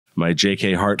my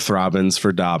J.K. Heartthrobbins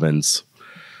for Dobbins.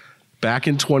 Back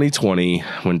in 2020,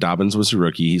 when Dobbins was a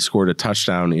rookie, he scored a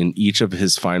touchdown in each of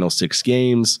his final 6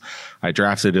 games. I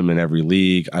drafted him in every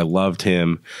league. I loved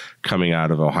him coming out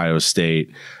of Ohio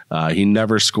State. He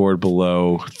never scored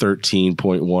below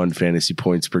 13.1 fantasy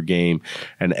points per game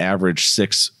and averaged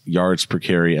 6 yards per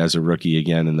carry as a rookie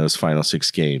again in those final 6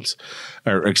 games.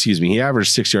 Or excuse me, he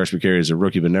averaged 6 yards per carry as a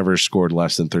rookie, but never scored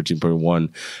less than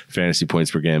 13.1 fantasy points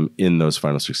per game in those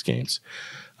final 6 games.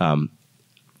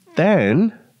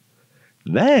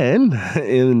 Then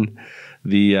in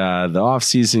the off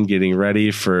season, getting ready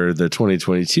for the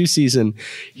 2022 season,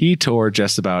 he tore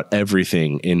just about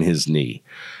everything in his knee.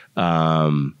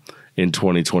 In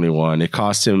 2021, it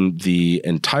cost him the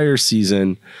entire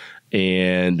season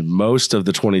and most of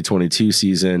the 2022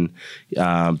 season.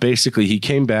 Basically, he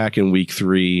came back in week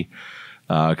 3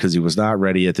 because he was not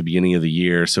ready at the beginning of the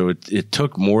year. So it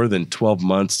took more than 12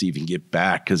 months to even get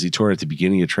back because he tore at the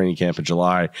beginning of training camp in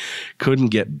July, couldn't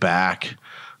get back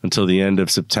until the end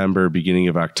of September, beginning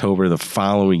of October the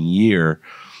following year,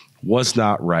 was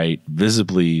not right,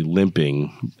 visibly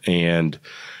limping, and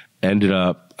ended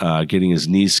up getting his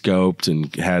knee scoped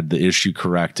and had the issue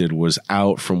corrected, was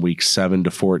out from week 7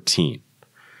 to 14.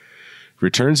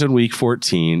 Returns in week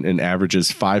 14 and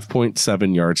averages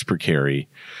 5.7 yards per carry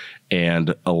and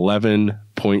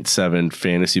 11.7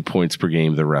 fantasy points per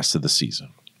game the rest of the season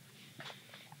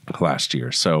last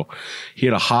year. So he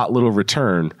had a hot little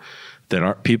return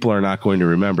that people are not going to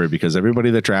remember because everybody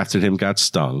that drafted him got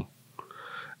stung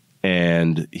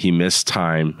and he missed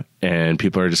time, and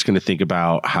people are just going to think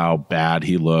about how bad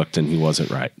he looked and he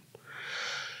wasn't right.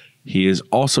 He is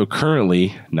also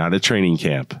currently not at training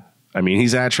camp. I mean,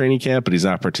 he's at training camp, but he's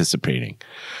not participating.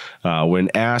 When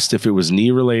asked if it was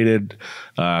knee related,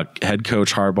 head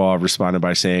coach Harbaugh responded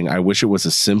by saying, "I wish it was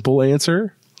a simple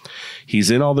answer.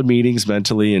 He's in all the meetings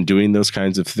mentally and doing those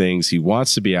kinds of things. He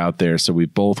wants to be out there, so we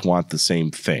both want the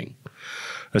same thing."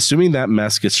 Assuming that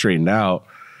mess gets straightened out,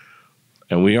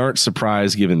 and we aren't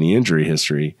surprised given the injury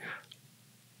history,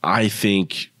 I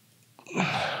think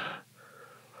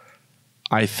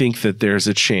that there's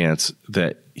a chance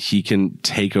that he can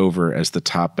take over as the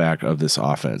top back of this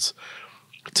offense.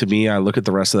 To me, I look at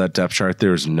the rest of that depth chart.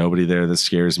 There's nobody there that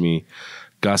scares me.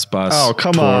 Gus Bus. Oh,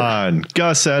 come on.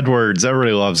 Gus Edwards.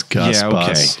 Everybody loves Gus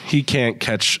Bus. Okay. He can't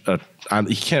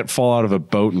he can't fall out of a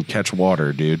boat and catch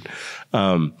water, dude.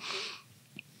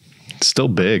 Still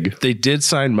big. They did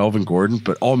sign Melvin Gordon,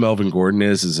 but all Melvin Gordon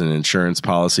is an insurance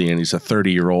policy, and he's a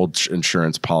 30-year-old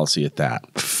insurance policy at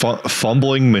that.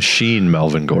 Fumbling machine,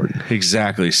 Melvin Gordon.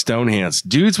 Exactly. Stone hands.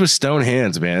 Dudes with stone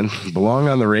hands, man, belong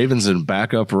on the Ravens in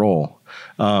backup role.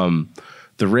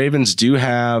 The Ravens do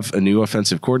have a new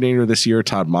offensive coordinator this year,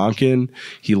 Todd Monken.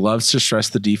 He loves to stress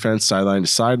the defense sideline to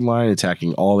sideline,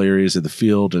 attacking all areas of the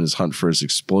field in his hunt for his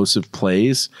explosive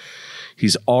plays.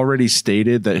 He's already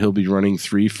stated that he'll be running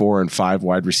 3, 4, and 5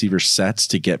 wide receiver sets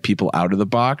to get people out of the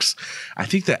box. I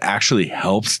think that actually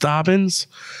helps Dobbins,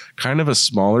 kind of a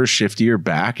smaller, shiftier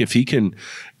back. If he can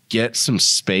get some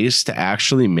space to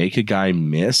actually make a guy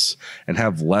miss and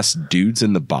have less dudes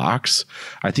in the box,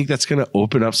 I think that's going to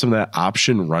open up some of that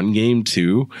option run game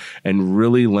too, and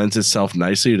really lends itself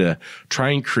nicely to try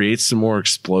and create some more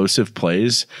explosive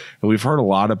plays. And we've heard a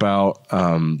lot about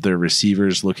their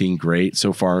receivers looking great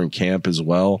so far in camp as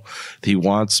well.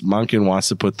 Monken wants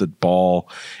to put the ball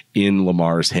in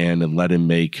Lamar's hand and let him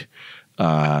make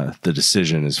the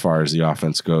decision as far as the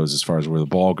offense goes, as far as where the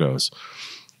ball goes.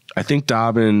 I think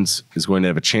Dobbins is going to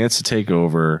have a chance to take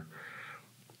over.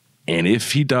 And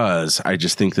if he does, I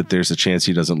just think that there's a chance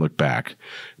he doesn't look back.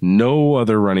 No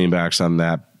other running backs in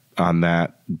that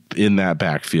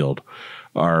backfield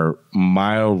are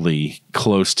mildly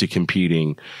close to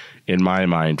competing, in my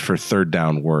mind, for third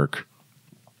down work.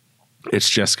 It's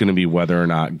just going to be whether or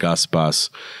not Gus Bus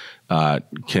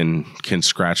can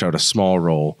scratch out a small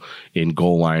role in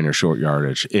goal line or short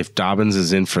yardage. If Dobbins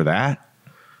is in for that,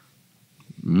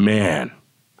 man,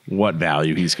 what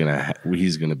value he's gonna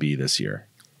be this year.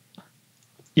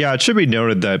 Yeah, it should be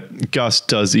noted that Gus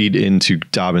does eat into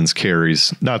Dobbins'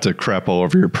 carries. Not to crap all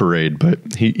over your parade, but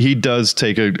he does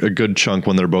take a good chunk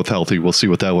when they're both healthy. We'll see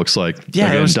what that looks like. Yeah,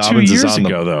 again, it was Dobbins 2 years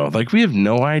ago, though. Like, we have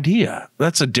no idea.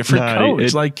 That's a different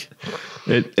coach.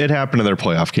 It happened in their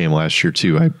playoff game last year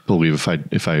too, I believe,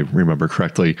 if I remember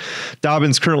correctly.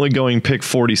 Dobbins currently going pick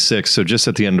 46, so just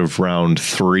at the end of round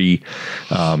 3.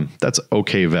 That's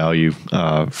okay value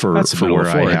for where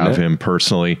I have him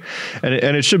personally. And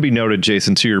it should be noted,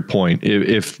 Jason, to your point,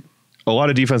 if a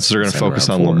lot of defenses are going to focus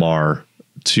on Lamar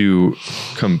to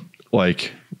to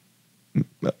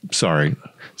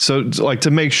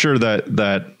make sure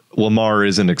that Lamar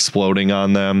isn't exploding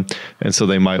on them, and so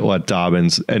they might let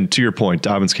Dobbins. And to your point,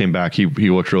 Dobbins came back. He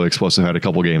looked really explosive. Had a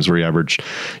couple games where he averaged,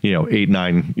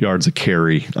 8-9 yards a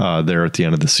carry there at the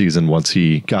end of the season once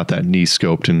he got that knee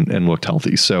scoped and looked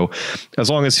healthy. So as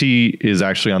long as he is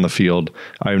actually on the field,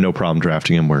 I have no problem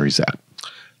drafting him where he's at.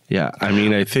 Yeah, I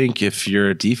mean, I think if you're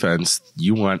a defense,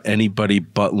 you want anybody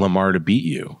but Lamar to beat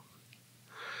you.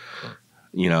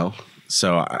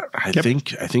 So I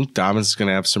think Dobbins is going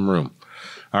to have some room.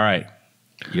 All right.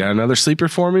 You got another sleeper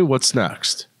for me? What's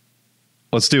next?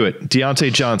 Let's do it.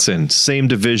 Diontae Johnson, same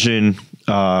division.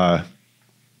 Kind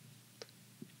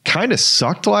of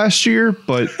sucked last year,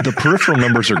 but the peripheral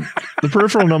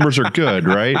numbers are good,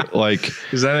 right? Like,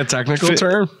 is that a technical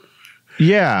term?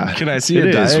 Yeah. Can I see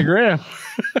a diagram?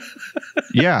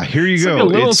 Yeah, here you go.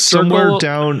 Like it's somewhere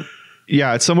down.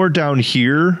 Yeah, it's somewhere down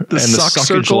here, the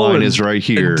suckage line is right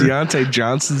here. And Diontae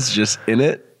Johnson's just in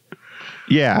it.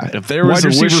 Yeah, if there was a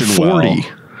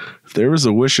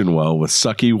wishing well with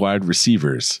sucky wide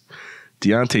receivers,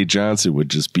 Diontae Johnson would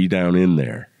just be down in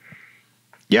there.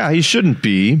 Yeah, he shouldn't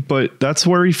be, but that's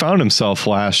where he found himself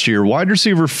last year. Wide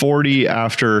receiver 40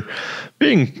 after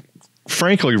being,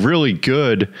 frankly, really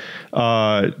good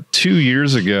 2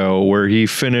 years ago, where he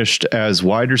finished as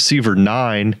wide receiver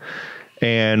 9.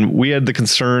 And we had the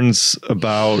concerns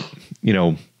about,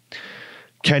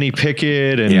 Kenny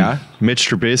Pickett and Mitch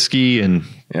Trubisky, and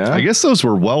I guess those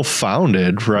were well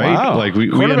founded, right? Wow. Like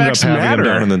we ended up having him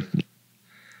down in the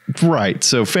right.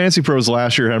 So Fantasy Pros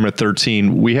last year had him at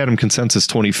 13. We had him consensus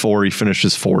 24. He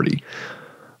finishes 40.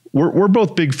 We're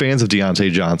both big fans of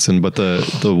Diontae Johnson, but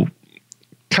the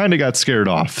kind of got scared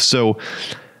off. So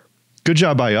good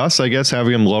job by us, I guess,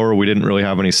 having him lower. We didn't really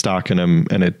have any stock in him,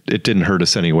 and it didn't hurt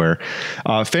us anywhere.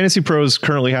 Fantasy Pros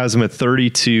currently has him at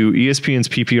 32. ESPN's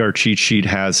PPR cheat sheet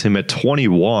has him at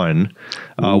 21.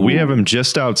 We have him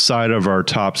just outside of our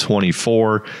top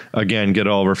 24. Again, get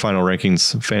all of our final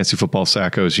rankings, Fantasy Football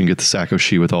Sackos. You can get the Sacco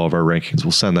sheet with all of our rankings.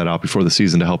 We'll send that out before the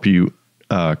season to help you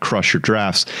crush your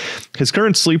drafts. His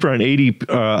current sleeper on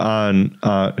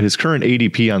his current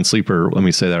ADP on sleeper, let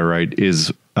me say that right,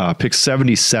 is pick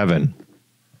 77,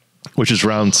 which is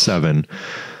round 7.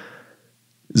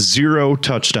 0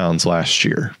 touchdowns last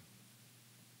year.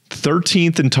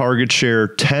 13th in target share,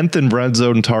 10th in red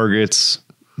zone targets,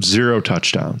 0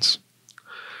 touchdowns.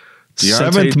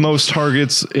 7th most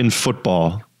targets in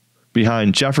football,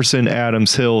 behind Jefferson,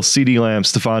 Adams, Hill, CeeDee Lamb,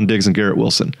 Stephon Diggs, and Garrett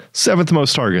Wilson. 7th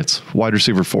most targets, wide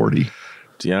receiver 40.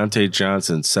 Diontae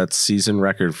Johnson sets season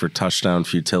record for touchdown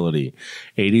futility.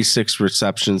 86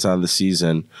 receptions on the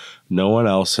season. No one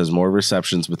else has more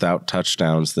receptions without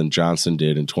touchdowns than Johnson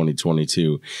did in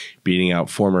 2022, beating out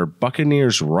former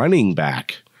Buccaneers running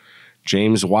back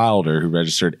James Wilder, who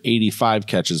registered 85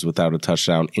 catches without a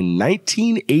touchdown in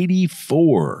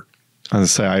 1984. I was going to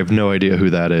say, I have no idea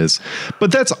who that is,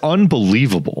 but that's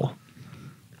unbelievable.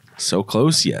 So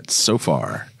close yet so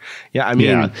far. Yeah, I mean...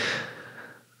 Yeah.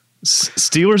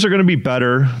 Steelers are going to be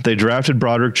better. They drafted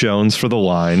Broderick Jones for the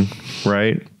line,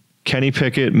 right? Kenny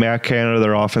Pickett, Matt Canada,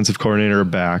 their offensive coordinator, are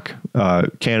back.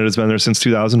 Canada's been there since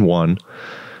 2001.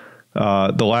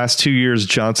 The last 2 years,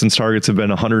 Johnson's targets have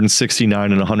been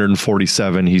 169 and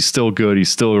 147. He's still good. He's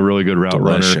still a really good route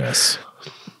runner.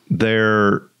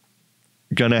 They're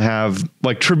going to have,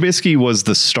 like, Trubisky was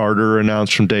the starter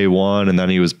announced from day one, and then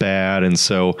he was bad. And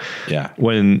so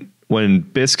when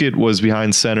Biscuit was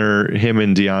behind center, him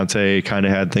and Diontae kind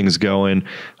of had things going.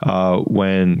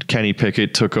 When Kenny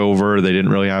Pickett took over, they didn't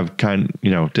really have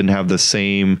didn't have the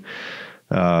same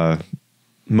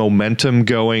momentum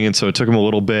going. And so it took them a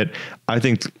little bit. I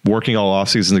think working all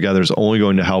offseason together is only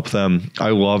going to help them.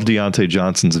 I love Diontae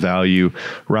Johnson's value.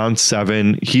 Round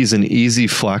 7, he's an easy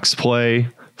flex play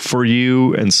for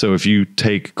you. And so if you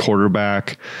take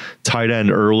quarterback, tight end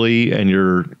early, and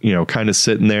you're, kind of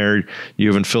sitting there, you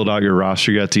haven't filled out your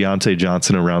roster yet, Diontae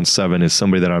Johnson in round 7 is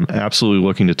somebody that I'm absolutely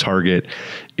looking to target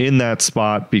in that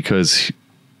spot, because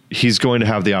he's going to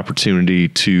have the opportunity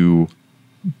to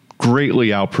greatly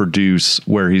outproduce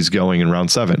where he's going in round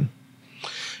 7.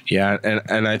 Yeah,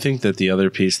 and I think that the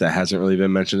other piece that hasn't really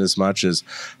been mentioned as much is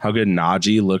how good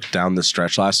Najee looked down the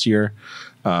stretch last year.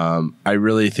 I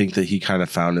really think that he kind of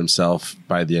found himself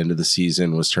by the end of the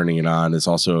season, was turning it on. Is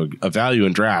also a value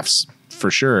in drafts for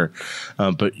sure.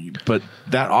 But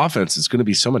that offense is going to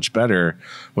be so much better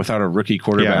without a rookie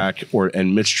quarterback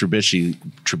and Mitch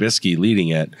Trubisky leading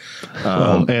it.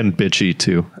 And Bitchy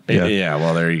too. Yeah.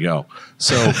 Well, there you go.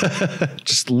 So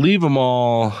just leave them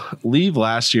all. Leave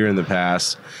last year in the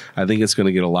past. I think it's going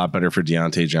to get a lot better for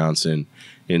Diontae Johnson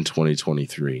in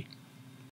 2023.